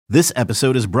This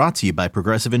episode is brought to you by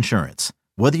Progressive Insurance.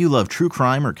 Whether you love true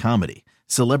crime or comedy,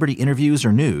 celebrity interviews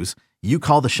or news, you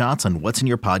call the shots on what's in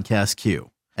your podcast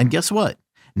queue. And guess what?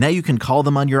 Now you can call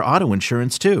them on your auto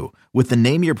insurance too with the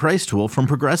Name Your Price tool from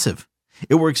Progressive.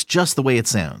 It works just the way it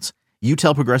sounds. You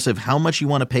tell Progressive how much you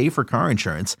want to pay for car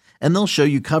insurance, and they'll show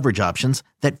you coverage options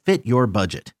that fit your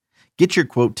budget. Get your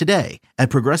quote today at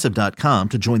Progressive.com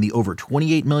to join the over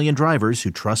 28 million drivers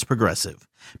who trust Progressive.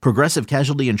 Progressive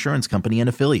Casualty Insurance Company and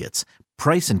Affiliates.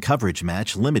 Price and coverage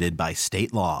match limited by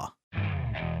state law.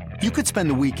 You could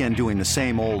spend the weekend doing the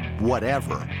same old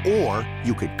whatever, or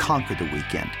you could conquer the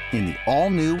weekend in the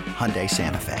all-new Hyundai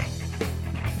Santa Fe.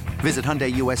 Visit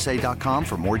HyundaiUSA.com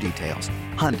for more details.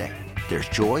 Hyundai, there's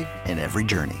joy in every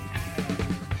journey.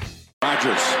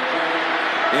 Rodgers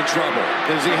in trouble.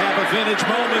 Does he have a vintage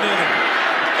moment in him?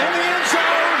 In the end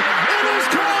zone, it is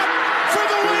caught for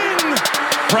the win.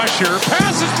 Pressure,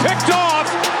 pass is picked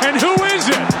off, and who is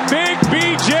it? Big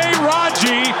B.J.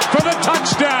 Raji for the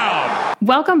touchdown.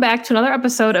 Welcome back to another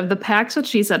episode of the Pax What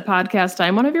She Said podcast.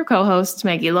 I'm one of your co-hosts,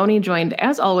 Maggie Loney, joined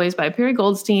as always by Perry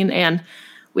Goldstein, and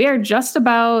we are just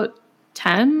about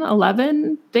 10,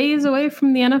 11 days away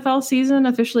from the NFL season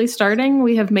officially starting.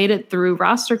 We have made it through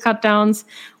roster cutdowns.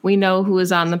 We know who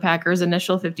is on the Packers'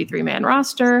 initial 53-man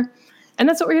roster. And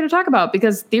that's what we're here to talk about,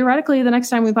 because theoretically, the next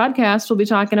time we podcast, we'll be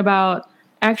talking about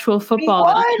actual football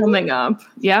that is coming up.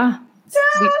 Yeah,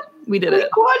 we did it.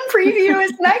 Week 1 preview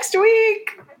is next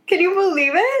week. Can you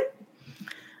believe it?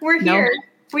 We're here. Nope.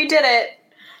 We did it.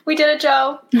 We did it,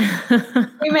 Joe.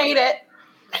 We made it.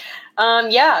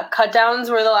 Cut downs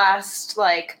were the last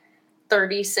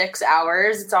 36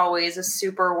 hours. It's always a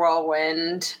super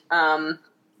whirlwind.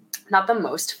 Not the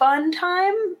most fun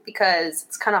time, because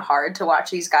it's kind of hard to watch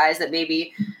these guys that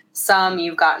maybe some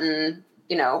you've gotten,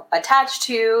 attached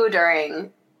to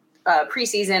during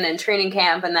preseason and training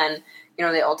camp, and then,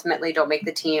 they ultimately don't make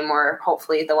the team, or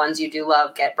hopefully the ones you do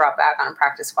love get brought back on a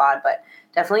practice squad. But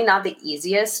definitely not the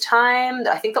easiest time.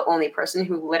 I think the only person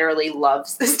who literally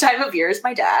loves this time of year is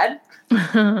my dad.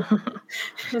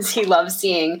 He loves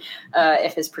seeing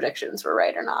if his predictions were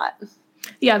right or not.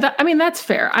 Yeah, that's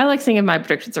fair. I like seeing if my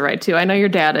predictions are right too. I know your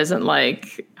dad isn't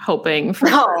hoping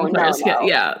for. No.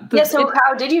 Yeah. So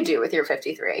how did you do with your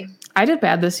 53? I did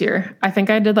bad this year. I think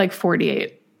I did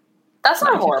 48. That's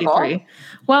not horrible. 53.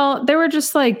 Well, there were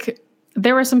just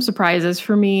there were some surprises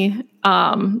for me.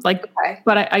 Okay.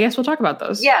 But I guess we'll talk about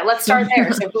those. Yeah, let's start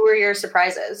there. So who were your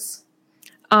surprises?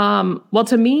 Well,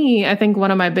 to me, I think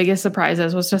one of my biggest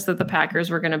surprises was just that the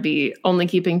Packers were going to be only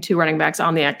keeping 2 running backs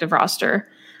on the active roster.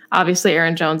 Obviously,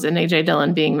 Aaron Jones and A.J.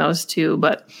 Dillon being those 2,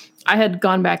 but I had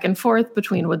gone back and forth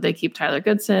between would they keep Tyler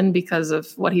Goodson because of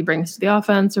what he brings to the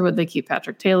offense, or would they keep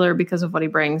Patrick Taylor because of what he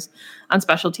brings on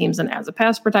special teams and as a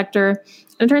pass protector?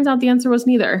 And it turns out the answer was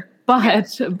neither.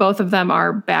 But both of them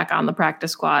are back on the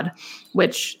practice squad,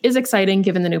 which is exciting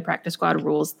given the new practice squad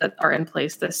rules that are in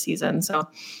place this season. So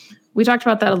we talked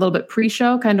about that a little bit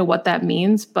pre-show, kind of what that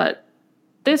means. But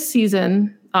this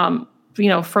season,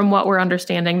 from what we're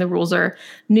understanding, the rules are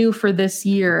new for this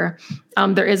year.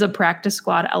 There is a practice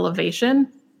squad elevation.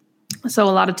 So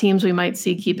a lot of teams we might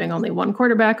see keeping only 1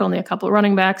 quarterback, only a couple of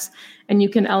running backs, and you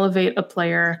can elevate a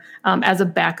player as a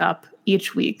backup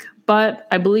each week. But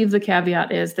I believe the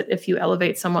caveat is that if you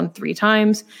elevate someone 3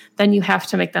 times, then you have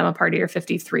to make them a part of your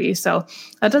 53. So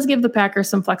that does give the Packers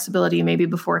some flexibility, maybe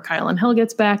before Kylan Hill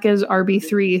gets back as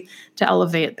RB3, to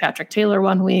elevate Patrick Taylor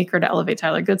 1 week, or to elevate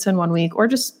Tyler Goodson 1 week, or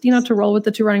just, to roll with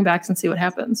the 2 running backs and see what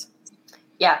happens.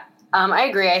 Yeah, I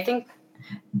agree. I think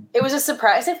it was a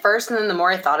surprise at first, and then the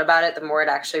more I thought about it, the more it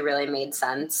actually really made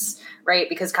sense, right?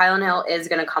 Because Kylan Hill is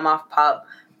going to come off PUP.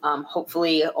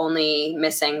 Hopefully only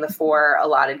missing the 4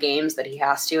 allotted games that he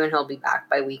has to, and he'll be back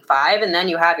by week 5. And then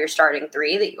you have your starting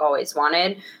 3 that you always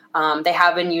wanted. They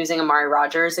have been using Amari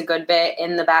Rodgers a good bit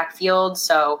in the backfield.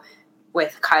 So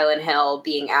with Kylan Hill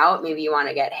being out, maybe you want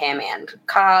to get him and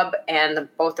Cobb and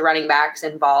both the running backs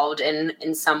involved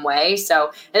in some way.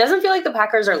 So it doesn't feel like the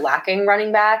Packers are lacking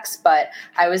running backs, but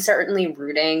I was certainly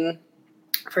rooting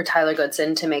for Tyler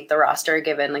Goodson to make the roster,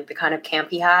 given the kind of camp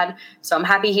he had. So I'm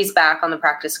happy he's back on the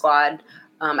practice squad.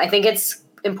 I think it's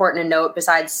important to note,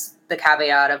 besides the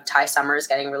caveat of Ty Summers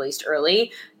getting released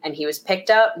early and he was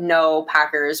picked up, no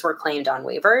Packers were claimed on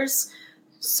waivers.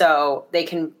 So they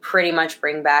can pretty much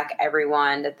bring back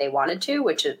everyone that they wanted to,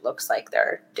 which it looks like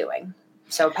they're doing.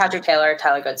 So Patrick Taylor,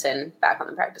 Tyler Goodson back on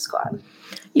the practice squad.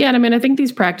 Yeah, and I think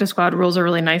these practice squad rules are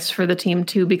really nice for the team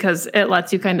too, because it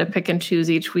lets you kind of pick and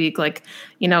choose each week,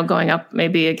 going up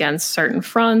maybe against certain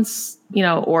fronts,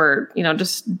 or,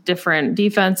 just different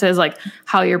defenses, like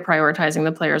how you're prioritizing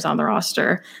the players on the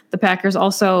roster. The Packers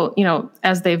also,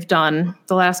 as they've done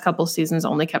the last couple seasons,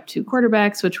 only kept 2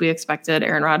 quarterbacks, which we expected,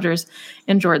 Aaron Rodgers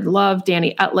and Jordan Love.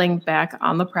 Danny Etling back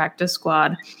on the practice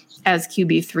squad as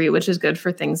QB3, which is good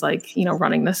for things like,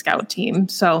 running the scout team.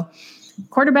 So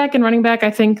quarterback and running back,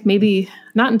 I think maybe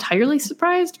not entirely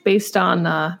surprised based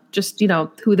on just,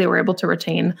 who they were able to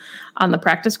retain on the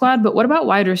practice squad. But what about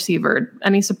wide receiver?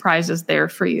 Any surprises there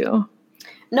for you?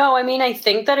 No, I mean, I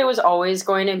think that it was always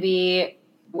going to be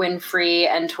Winfrey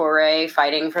and Toure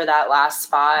fighting for that last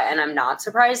spot. And I'm not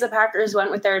surprised the Packers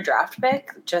went with their draft pick.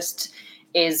 Just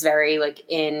is very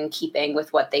in keeping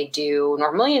with what they do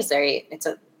normally.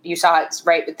 You saw it,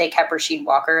 right? But they kept Rasheed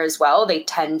Walker as well. They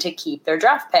tend to keep their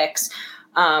draft picks,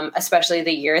 especially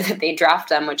the year that they draft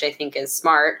them, which I think is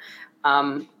smart.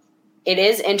 It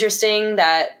is interesting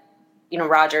that,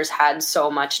 Rodgers had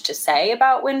so much to say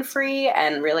about Winfrey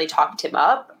and really talked him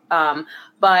up.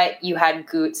 But you had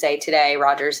Goot say today,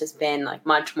 Rodgers has been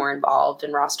much more involved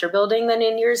in roster building than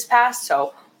in years past.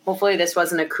 So hopefully this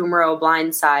wasn't a Kumaro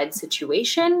blindside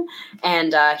situation.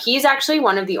 And he's actually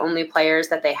one of the only players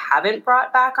that they haven't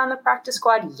brought back on the practice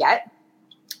squad yet.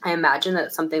 I imagine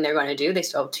that's something they're going to do. They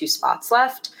still have 2 spots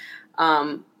left.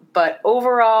 But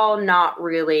overall, not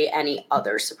really any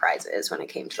other surprises when it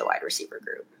came to the wide receiver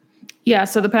group. Yeah,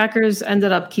 so the Packers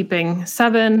ended up keeping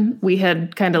 7. We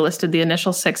had kind of listed the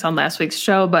initial 6 on last week's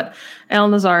show, but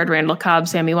Allen Lazard, Randall Cobb,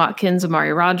 Sammy Watkins,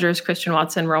 Amari Rodgers, Christian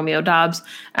Watson, Romeo Doubs,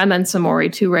 and then Samori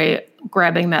Toure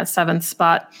grabbing that 7th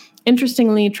spot.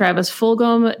 Interestingly, Travis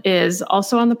Fulgham is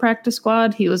also on the practice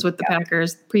squad. He was with the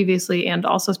Packers previously and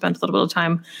also spent a little bit of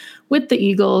time with the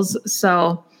Eagles,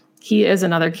 so he is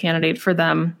another candidate for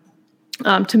them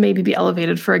to maybe be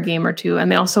elevated for a game or two.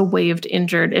 And they also waived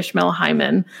injured Ishmael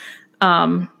Hyman.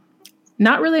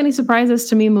 Not really any surprises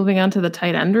to me moving on to the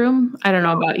tight end room. I don't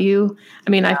know about you. I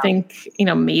mean, I think,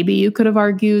 maybe you could have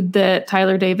argued that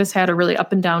Tyler Davis had a really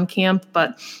up and down camp,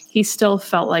 but he still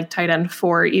felt like tight end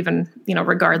 4, even,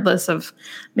 regardless of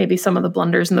maybe some of the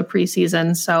blunders in the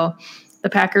preseason. So the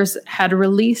Packers had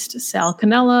released Sal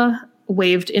Cannella,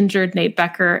 waived injured Nate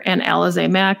Becker and Alize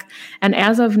Mack. And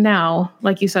as of now,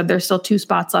 like you said, there's still 2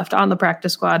 spots left on the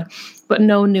practice squad, but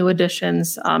no new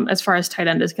additions as far as tight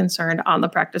end is concerned on the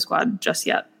practice squad just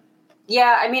yet.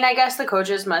 Yeah, I mean, I guess the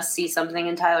coaches must see something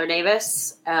in Tyler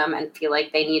Davis and feel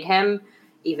like they need him,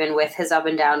 even with his up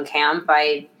and down camp.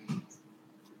 I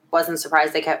wasn't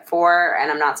surprised they kept 4, and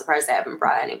I'm not surprised they haven't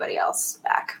brought anybody else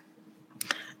back.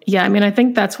 Yeah, I mean, I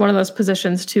think that's one of those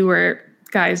positions, too, where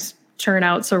guys churn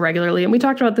out so regularly. And we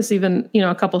talked about this even,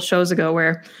 a couple shows ago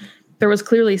where there was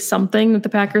clearly something that the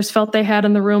Packers felt they had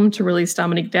in the room to release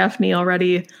Dominique Daphne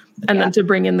already and then to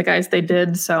bring in the guys they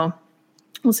did. So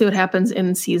we'll see what happens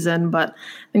in season, but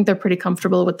I think they're pretty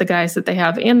comfortable with the guys that they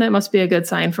have. And that must be a good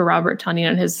sign for Robert Tonyan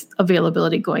and his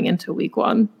availability going into week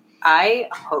 1. I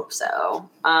hope so.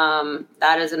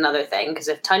 That is another thing, because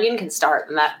if Tonyan can start,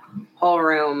 then that whole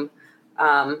room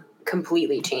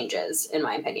completely changes, in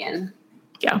my opinion.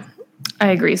 Yeah, I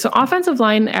agree. So offensive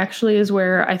line actually is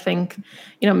where I think,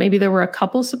 maybe there were a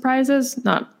couple surprises,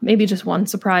 not maybe just one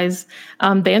surprise.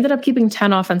 They ended up keeping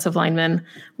 10 offensive linemen,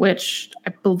 which I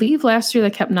believe last year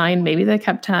they kept 9, maybe they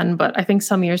kept 10, but I think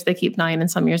some years they keep 9 and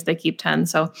some years they keep 10.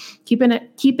 So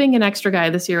keeping an extra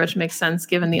guy this year, which makes sense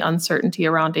given the uncertainty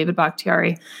around David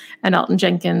Bakhtiari and Elton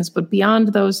Jenkins. But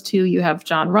beyond those 2, you have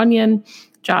John Runyon,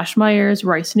 Josh Myers,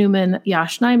 Royce Newman,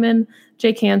 Yash Nyman,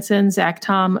 Jake Hansen, Zach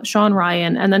Tom, Sean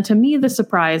Ryan. And then to me, the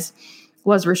surprise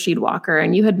was Rasheed Walker.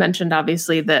 And you had mentioned,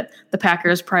 obviously, that the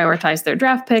Packers prioritized their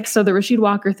draft picks. So the Rasheed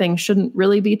Walker thing shouldn't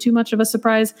really be too much of a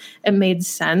surprise. It made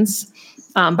sense.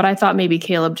 But I thought maybe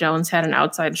Caleb Jones had an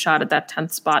outside shot at that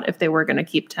 10th spot if they were going to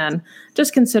keep 10,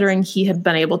 just considering he had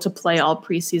been able to play all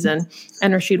preseason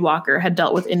and Rasheed Walker had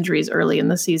dealt with injuries early in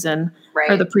the season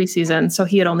or the preseason. So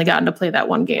he had only gotten to play that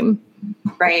 1 game.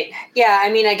 Right. Yeah. I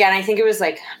mean, again, I think it was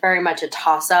very much a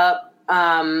toss up.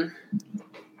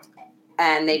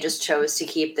 And they just chose to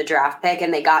keep the draft pick,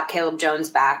 and they got Caleb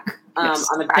Jones back on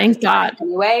the practice squad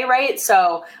anyway. Right.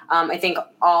 So I think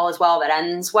all is well that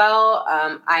ends well.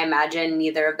 I imagine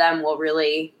neither of them will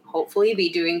really hopefully be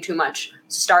doing too much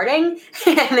starting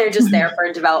and they're just there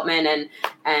for development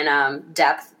and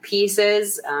depth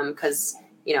pieces. Cause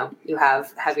you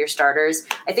have your starters.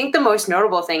 I think the most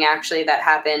notable thing actually that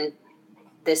happened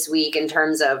this week in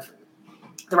terms of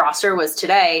the roster was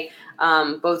today.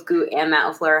 Both Goot and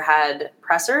Matt LaFleur had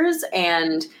pressers,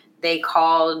 and they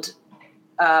called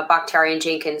Bakhtiari and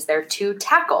Jenkins their 2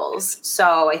 tackles.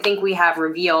 So I think we have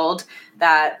revealed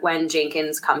that when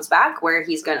Jenkins comes back, where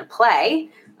he's going to play,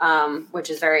 which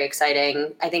is very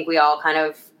exciting. I think we all kind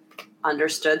of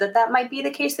understood that might be the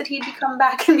case, that he'd come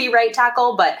back and be right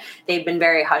tackle, but they've been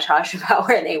very hush-hush about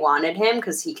where they wanted him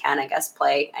because he can, I guess,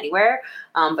 play anywhere.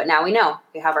 But now we know.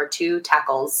 We have our 2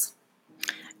 tackles.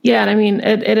 Yeah, and I mean,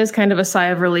 it is kind of a sigh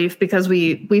of relief because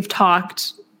we've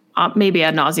talked maybe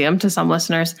ad nauseum to some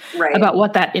listeners about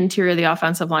what that interior of the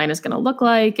offensive line is going to look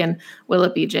like. And will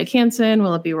it be Jake Hansen?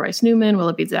 Will it be Royce Newman? Will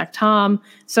it be Zach Tom?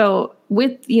 So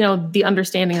with, the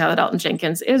understanding now that Elgton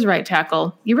Jenkins is right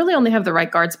tackle, you really only have the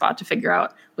right guard spot to figure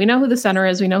out. We know who the center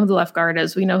is. We know who the left guard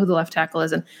is. We know who the left tackle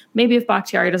is. And maybe if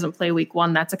Bakhtiari doesn't play week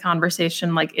 1, that's a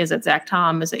conversation. Like, is it Zach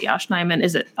Tom? Is it Yosh Nijman?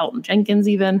 Is it Elgton Jenkins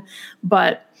even?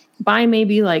 But by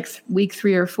maybe like week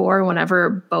 3 or 4, whenever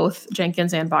both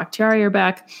Jenkins and Bakhtiari are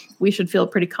back, we should feel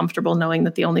pretty comfortable knowing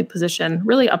that the only position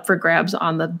really up for grabs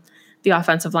on the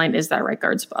offensive line is that right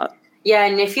guard spot. Yeah,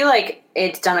 and I feel like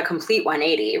it's done a complete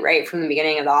 180, right, from the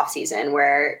beginning of the offseason,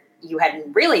 where you had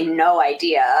really no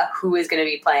idea who is going to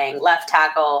be playing left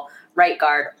tackle, right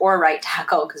guard, or right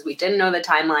tackle, because we didn't know the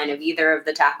timeline of either of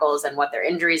the tackles and what their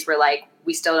injuries were like.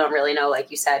 We still don't really know, like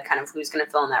you said, kind of who's going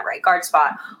to fill in that right guard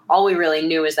spot. All we really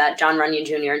knew is that John Runyon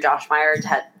Jr. and Josh Myers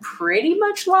had pretty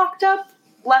much locked up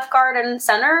left guard and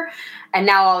center. And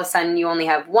now all of a sudden you only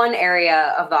have one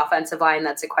area of the offensive line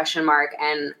that's a question mark.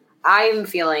 And I'm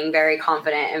feeling very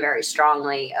confident and very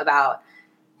strongly about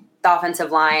the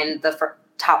offensive line, the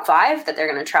top 5 that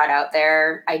they're going to trot out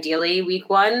there, ideally week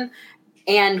 1,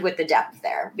 and with the depth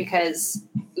there. Because,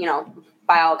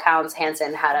 by all accounts,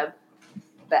 Hansen had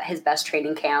his best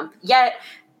training camp yet.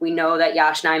 We know that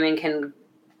Yosh Nijman can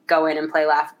go in and play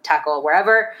left tackle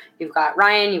wherever. You've got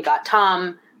Ryan, you've got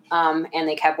Tom, and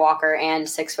they kept Walker and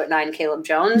 6'9" Caleb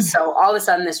Jones. So all of a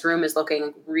sudden this room is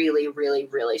looking really, really,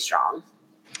 really strong.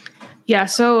 Yeah,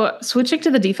 so switching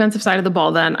to the defensive side of the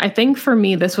ball then, I think for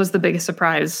me this was the biggest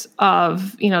surprise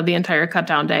of, the entire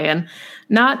cutdown day. And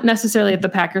not necessarily that the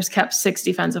Packers kept 6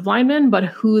 defensive linemen, but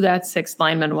who that 6th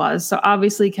lineman was. So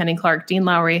obviously Kenny Clark, Dean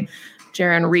Lowry,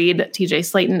 Jaron Reed, TJ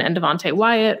Slayton, and Devontae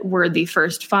Wyatt were the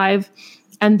first 5.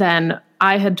 And then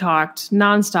I had talked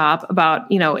nonstop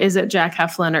about, is it Jack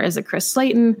Heflin or is it Chris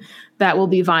Slayton that will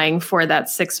be vying for that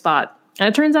 6th spot? And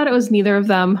it turns out it was neither of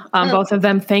them. Both of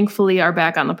them, thankfully, are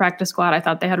back on the practice squad. I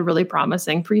thought they had really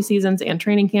promising preseasons and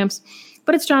training camps.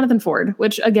 But it's Jonathan Ford,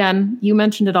 which, again, you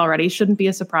mentioned it already, shouldn't be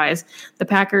a surprise. The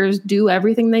Packers do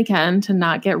everything they can to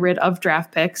not get rid of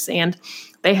draft picks, and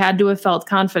they had to have felt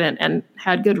confident and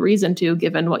had good reason to,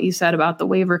 given what you said about the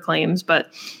waiver claims,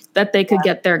 but that they could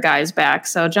get their guys back.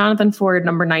 So Jonathan Ford,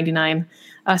 number 99,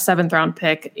 a 7th-round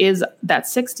pick, is that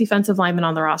 6th defensive lineman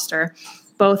on the roster.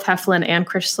 Both Heflin and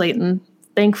Chris Slayton,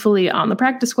 thankfully, on the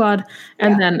practice squad,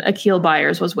 and then Akil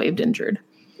Byers was waived injured.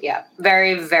 Yeah,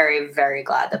 very, very, very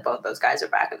glad that both those guys are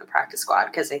back in the practice squad,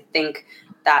 because I think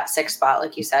that 6th spot,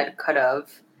 like you said, could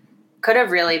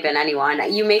have really been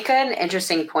anyone. You make an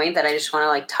interesting point that I just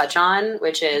want to touch on,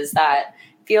 which is that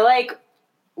I feel like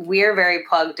we're very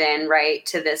plugged in, right,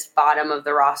 to this bottom of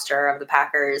the roster of the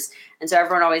Packers. And so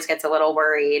everyone always gets a little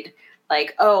worried,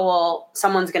 like, oh, well,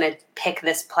 someone's going to pick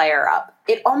this player up.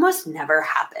 It almost never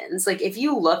happens. If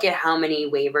you look at how many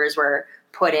waivers were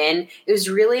put in, it was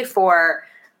really for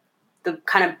the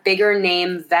kind of bigger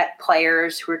name vet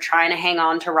players who are trying to hang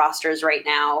on to rosters right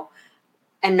now.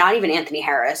 And not even Anthony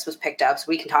Harris was picked up. So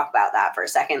we can talk about that for a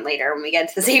second later when we get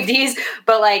to the safeties.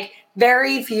 But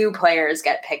very few players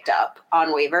get picked up on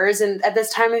waivers and at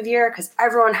this time of year, because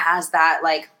everyone has that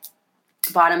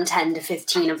bottom 10 to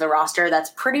 15 of the roster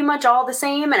that's pretty much all the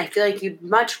same. And I feel like you'd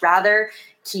much rather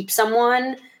keep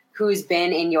someone who's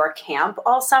been in your camp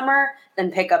all summer than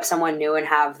pick up someone new and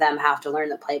have them have to learn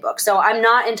the playbook. So I'm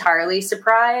not entirely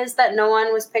surprised that no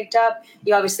one was picked up.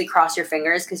 You obviously cross your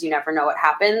fingers because you never know what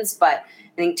happens. But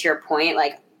I think to your point,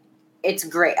 it's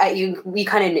great. We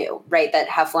kind of knew, right, that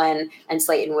Heflin and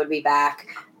Slayton would be back,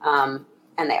 and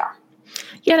they are.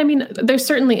 Yeah, I mean, there's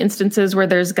certainly instances where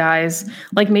there's guys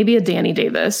like maybe a Danny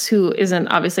Davis who isn't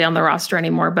obviously on the roster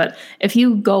anymore. But if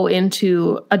you go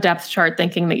into a depth chart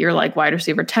thinking that you're wide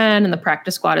receiver 10 and the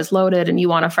practice squad is loaded and you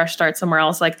want a fresh start somewhere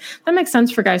else, that makes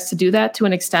sense for guys to do that to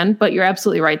an extent. But you're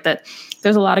absolutely right that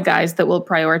there's a lot of guys that will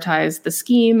prioritize the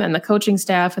scheme and the coaching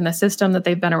staff and the system that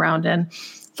they've been around in,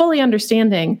 fully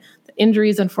understanding that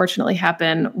injuries unfortunately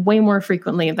happen way more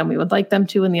frequently than we would like them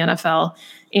to in the NFL.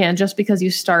 And just because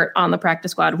you start on the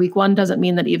practice squad week 1 doesn't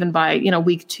mean that even by,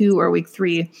 week 2 or week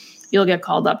 3, you'll get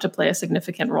called up to play a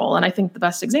significant role. And I think the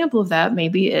best example of that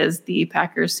maybe is the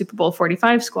Packers Super Bowl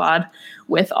 45 squad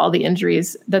with all the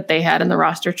injuries that they had and the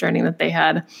roster churning that they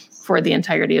had for the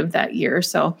entirety of that year.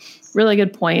 So really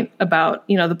good point about,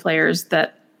 the players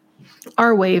that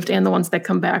are waived and the ones that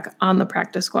come back on the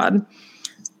practice squad.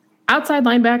 Outside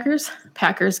linebackers,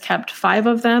 Packers kept 5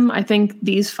 of them. I think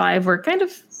these 5 were kind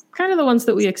of the ones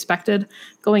that we expected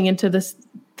going into the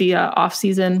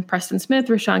offseason. Preston Smith,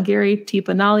 Rashawn Gary,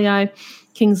 Tipa Naliai,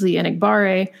 Kingsley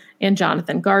Enagbare, and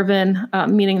Jonathan Garvin,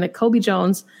 meaning that Kobe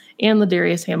Jones and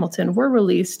Ladarius Hamilton were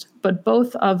released, but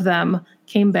both of them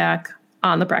came back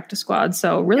on the practice squad.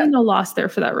 So really no loss there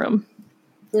for that room.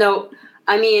 No,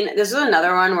 I mean, this was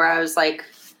another one where I was like,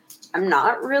 I'm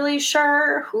not really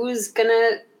sure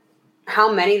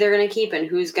how many they're going to keep and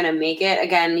who's going to make it.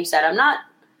 Again, you said I'm not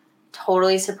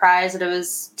totally surprised that it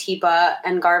was Tipa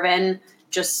and Garvin,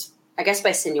 just I guess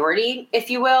by seniority, if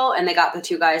you will, and they got the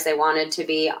 2 guys they wanted to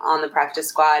be on the practice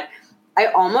squad. I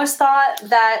almost thought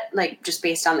that, like, just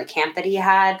based on the camp that he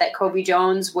had, that Kobe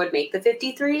Jones would make the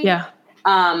 53. Yeah.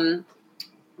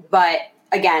 But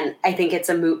again, I think it's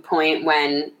a moot point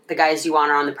when the guys you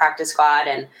want are on the practice squad,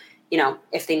 and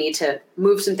if they need to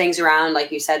move some things around,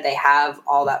 like you said, they have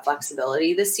all that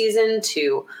flexibility this season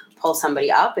to pull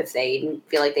somebody up if they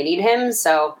feel like they need him.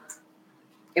 So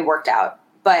it worked out.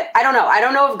 But I don't know. I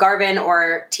don't know if Garvin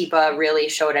or Tipa really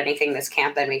showed anything this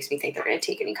camp that makes me think they're going to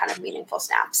take any kind of meaningful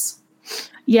snaps.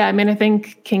 Yeah, I mean, I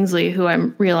think Kingsley, who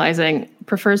I'm realizing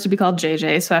prefers to be called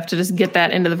JJ, so I have to just get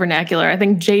that into the vernacular. I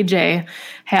think JJ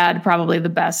had probably the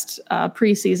best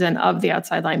preseason of the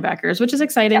outside linebackers, which is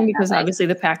exciting because obviously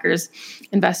the Packers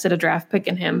invested a draft pick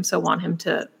in him, so want him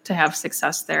to have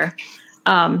success there.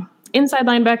 Inside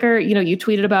linebacker, you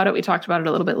tweeted about it. We talked about it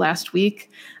a little bit last week.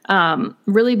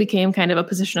 Really became kind of a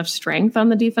position of strength on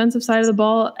the defensive side of the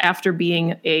ball after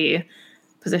being a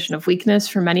position of weakness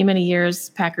for many, many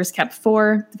years. Packers kept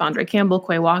 4, Devondre Campbell,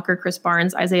 Quay Walker, Chris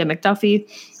Barnes, Isaiah McDuffie.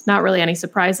 Not really any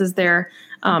surprises there.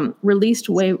 Released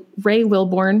Ray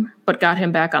Wilborn, but got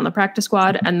him back on the practice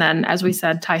squad. And then, as we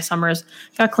said, Ty Summers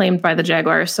got claimed by the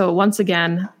Jaguars. So once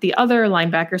again, the other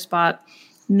linebacker spot,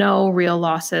 no real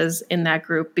losses in that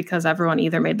group because everyone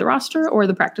either made the roster or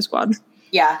the practice squad.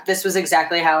 Yeah, this was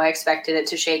exactly how I expected it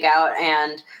to shake out.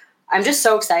 And I'm just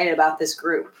so excited about this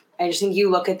group. I just think you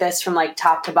look at this from like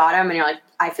top to bottom and you're like,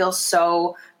 I feel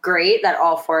so great that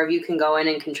all 4 of you can go in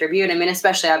and contribute. I mean,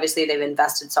 especially obviously they've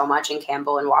invested so much in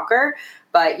Campbell and Walker,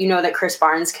 but you know that Chris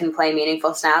Barnes can play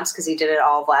meaningful snaps because he did it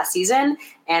all of last season.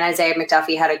 And Isaiah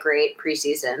McDuffie had a great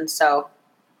preseason. So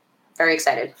very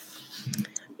excited.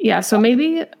 Yeah. So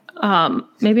maybe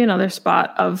another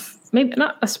spot of, maybe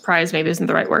not a surprise, maybe isn't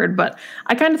the right word, but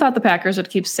I kind of thought the Packers would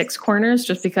keep 6 corners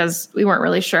just because we weren't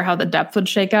really sure how the depth would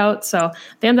shake out. So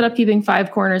they ended up keeping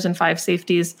 5 corners and 5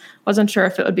 safeties. Wasn't sure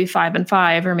if it would be 5 and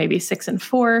 5 or maybe 6 and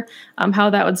 4, how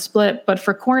that would split. But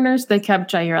for corners, they kept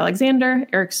Jair Alexander,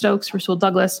 Eric Stokes, Rasul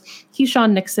Douglas,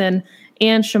 Keyshawn Nixon,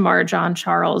 and Shamar John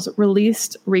Charles.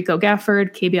 Released Rico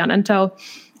Gafford, Kabion Ento,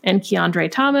 and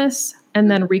Keandre Thomas. And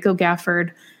then Rico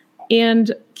Gafford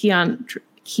and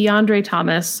Keandre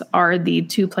Thomas are the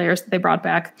 2 players that they brought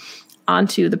back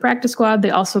onto the practice squad. They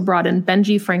also brought in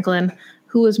Benji Franklin,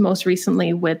 who was most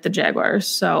recently with the Jaguars.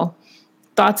 So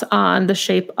thoughts on the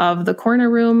shape of the corner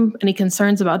room? Any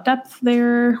concerns about depth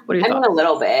there? What are your thoughts? A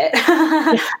little bit.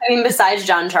 I mean, besides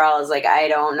John Charles, like, I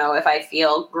don't know if I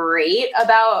feel great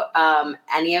about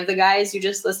any of the guys you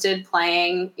just listed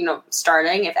playing,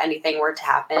 starting, if anything were to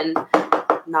happen.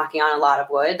 Knocking on a lot of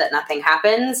wood that nothing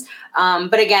happens.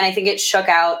 But again, I think it shook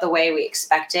out the way we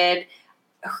expected.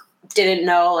 Didn't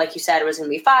know, like you said, it was going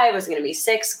to be 5, it was going to be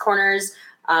 6 corners.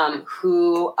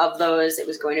 Who of those it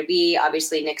was going to be.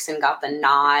 Obviously, Nixon got the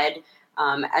nod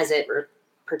as it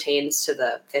pertains to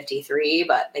the 53,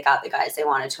 but they got the guys they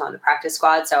wanted to on the practice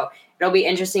squad. So it'll be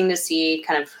interesting to see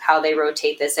kind of how they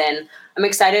rotate this in. I'm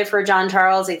excited for John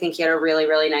Charles. I think he had a really,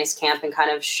 really nice camp and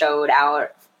kind of showed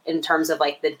out in terms of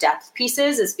like the depth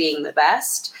pieces as being the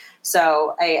best.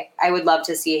 So I would love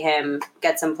to see him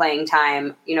get some playing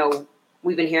time.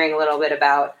 We've been hearing a little bit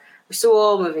about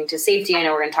Rasul moving to safety. I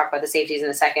know we're going to talk about the safeties in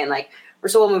a second. Like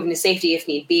Rasul moving to safety if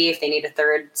need be, if they need a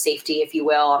third safety, if you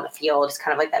will, on the field. It's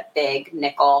kind of like that big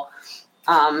nickel.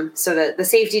 So the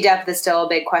safety depth is still a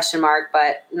big question mark,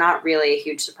 but not really a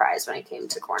huge surprise when it came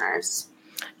to corners.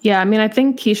 Yeah, I mean, I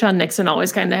think Keyshawn Nixon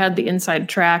always kind of had the inside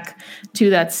track to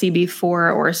that CB4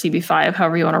 or CB5,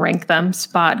 however you want to rank them,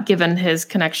 spot, given his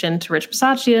connection to Rich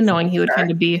Bisaccia, knowing he would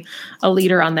kind of be a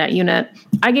leader on that unit.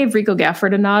 I gave Rico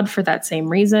Gafford a nod for that same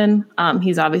reason.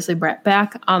 He's obviously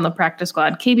back on the practice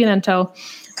squad. Kabion Ento,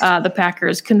 the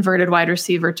Packers converted wide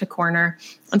receiver to corner.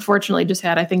 Unfortunately, just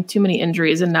had, I think, too many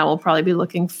injuries, and now we'll probably be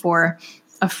looking for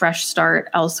a fresh start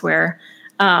elsewhere.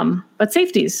 But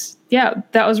safeties, yeah,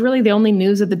 that was really the only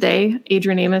news of the day.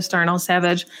 Adrian Amos, Darnell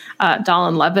Savage,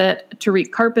 Dolan Levitt,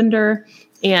 Tariq Carpenter,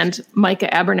 and Micah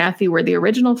Abernathy were the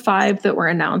original 5 that were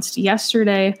announced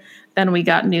yesterday. Then we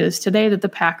got news today that the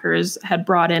Packers had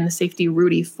brought in safety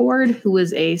Rudy Ford, who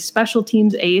was a special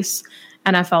teams ace,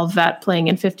 NFL vet playing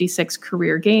in 56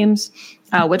 career games,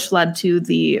 which led to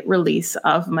the release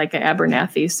of Micah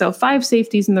Abernathy. So 5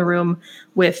 safeties in the room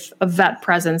with a vet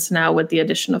presence now with the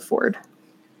addition of Ford.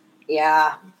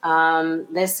 Yeah,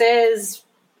 this is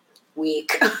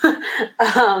weak.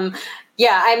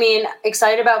 Yeah, I mean,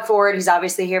 excited about Ford. He's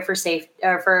obviously here for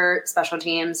for special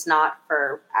teams, not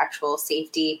for actual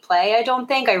safety play, I don't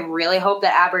think. I really hope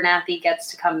that Abernathy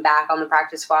gets to come back on the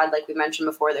practice squad. Like we mentioned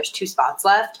before, there's 2 spots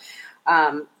left.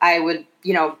 I would,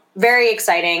 very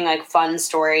exciting, like fun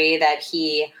story that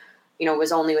he,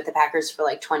 was only with the Packers for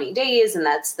like 20 days. And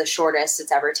that's the shortest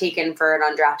it's ever taken for an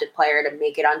undrafted player to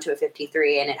make it onto a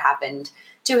 53. And it happened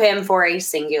to him for a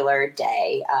singular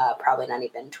day, probably not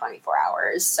even 24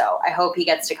 hours. So I hope he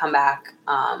gets to come back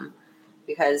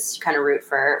because you kind of root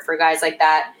for guys like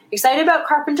that. Excited about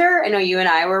Carpenter. I know you and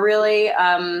I were really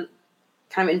kind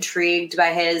of intrigued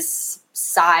by his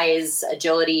size,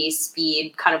 agility,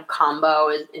 speed kind of combo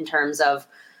in terms of,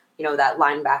 that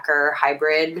linebacker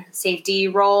hybrid safety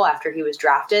role after he was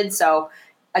drafted. So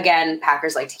again,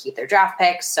 Packers like to keep their draft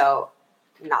picks. So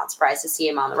I'm not surprised to see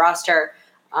him on the roster.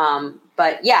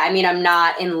 But yeah, I mean, I'm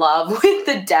not in love with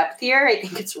the depth here. I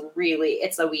think it's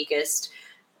the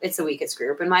weakest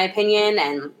group in my opinion.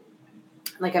 And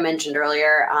like I mentioned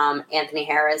earlier, Anthony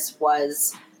Harris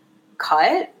was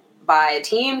cut by a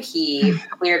team. He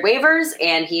cleared waivers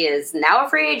and he is now a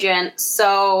free agent.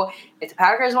 So if the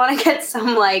Packers want to get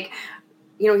some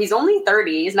he's only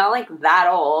 30, he's not like that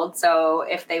old. So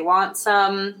if they want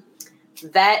some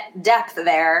vet depth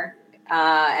there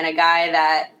and a guy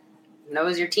that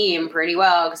knows your team pretty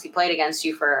well because he played against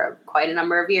you for quite a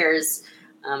number of years,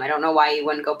 I don't know why you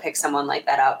wouldn't go pick someone like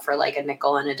that up for like a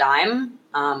nickel and a dime.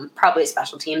 Probably a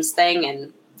special teams thing,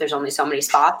 and there's only so many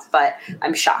spots, but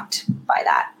I'm shocked by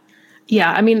that.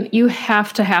 Yeah, I mean, you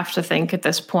have to think at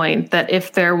this point that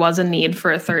if there was a need for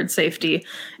a third safety,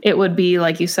 it would be,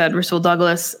 like you said, Rasul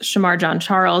Douglas. Shamar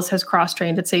John-Charles has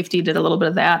cross-trained at safety, did a little bit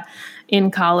of that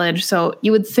in college. So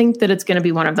you would think that it's going to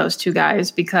be one of those 2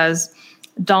 guys because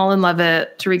Dolan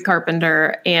Levitt, Tariq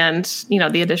Carpenter, and,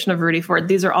 the addition of Rudy Ford,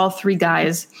 these are all 3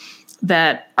 guys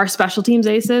that are special teams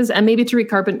aces. And maybe Tariq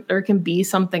Carpenter can be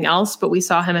something else, but we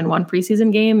saw him in one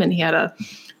preseason game and he had a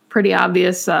pretty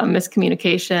obvious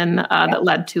miscommunication that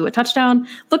led to a touchdown.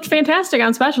 Looked fantastic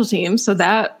on special teams, so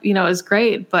that is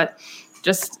great, but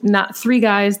just not 3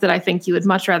 guys that I think you would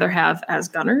much rather have as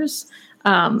gunners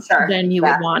than you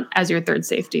would want as your third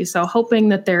safety. So hoping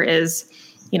that there is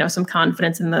some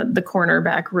confidence in the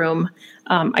cornerback room.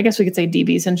 I guess we could say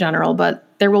DBs in general, but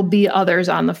there will be others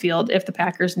on the field if the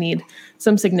Packers need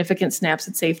some significant snaps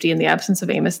at safety in the absence of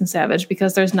Amos and Savage,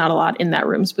 because there's not a lot in that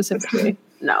room specifically.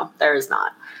 No, there is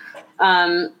not.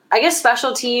 I guess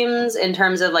special teams in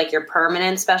terms of like your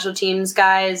permanent special teams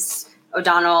guys,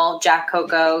 O'Donnell, Jack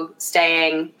Coco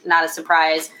staying, not a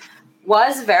surprise.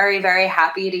 Was very, very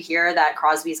happy to hear that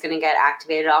Crosby's going to get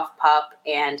activated off PUP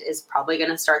and is probably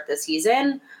going to start the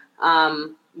season.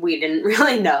 We didn't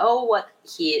really know what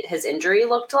his injury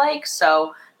looked like,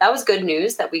 so that was good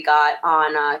news that we got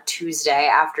on Tuesday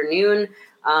afternoon.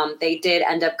 They did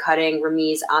end up cutting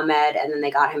Ramiz Ahmed, and then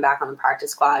they got him back on the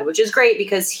practice squad, which is great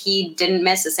because he didn't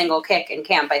miss a single kick in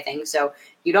camp, I think. So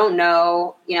you don't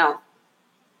know,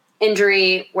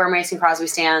 injury, where Mason Crosby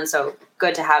stands. So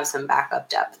good to have some backup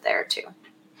depth there too.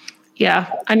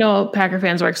 Yeah, I know Packer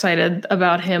fans were excited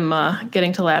about him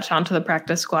getting to latch onto the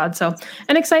practice squad. So,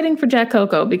 and exciting for Jack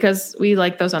Coco because we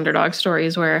like those underdog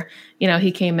stories where,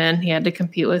 he came in, he had to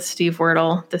compete with Steve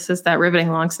Wirtle. This is that riveting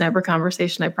long snapper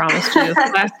conversation I promised you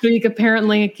last week.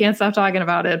 Apparently, I can't stop talking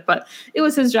about it, but it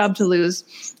was his job to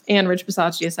lose. And Rich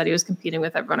Bisaccia said he was competing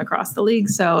with everyone across the league.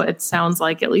 So it sounds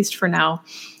like, at least for now,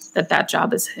 that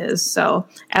job is his. So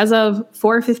as of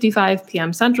 4:55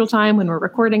 p.m. Central Time, when we're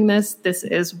recording this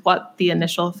is what the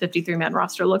initial 53-man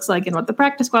roster looks like and what the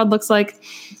practice squad looks like.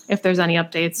 If there's any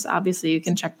updates, obviously you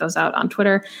can check those out on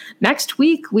Twitter. Next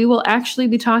week, we will actually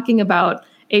be talking about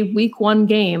a week 1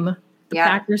 game. The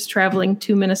Packers traveling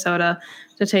to Minnesota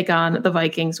to take on the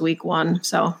Vikings week 1.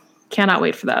 So cannot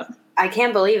wait for that. I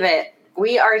can't believe it.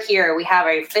 We are here. We have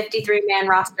a 53-man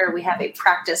roster. We have a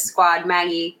practice squad,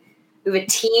 Maggie. We have a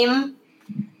team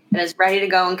that is ready to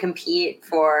go and compete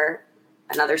for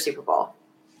another Super Bowl.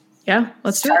 Yeah,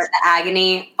 let's start the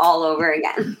agony all over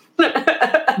again.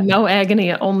 No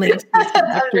agony, only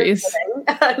victories.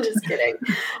 I'm just kidding.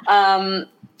 Well,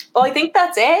 I think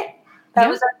that's it. That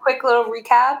was a quick little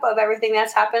recap of everything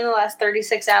that's happened in the last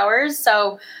 36 hours.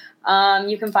 So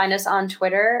You can find us on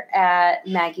Twitter at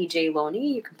Maggie J.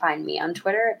 Loney. You can find me on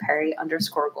Twitter at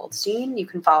Perry_Goldstein. You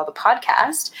can follow the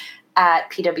podcast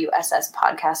at PWSS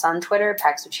Podcast on Twitter,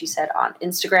 Pax What She Said on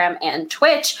Instagram and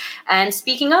Twitch. And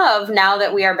speaking of, now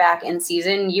that we are back in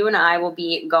season, you and I will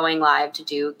be going live to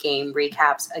do game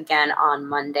recaps again on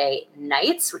Monday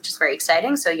nights, which is very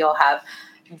exciting. So you'll have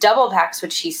double Pax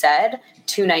What She Said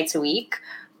 2 nights a week.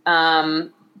 I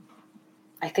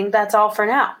think that's all for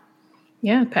now.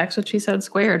 Yeah, Pax What She Said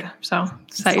squared. So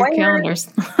set your calendars.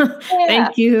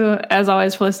 Thank you, as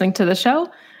always, for listening to the show.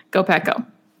 Go Pack Go.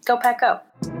 Go Pack Go.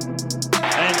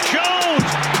 And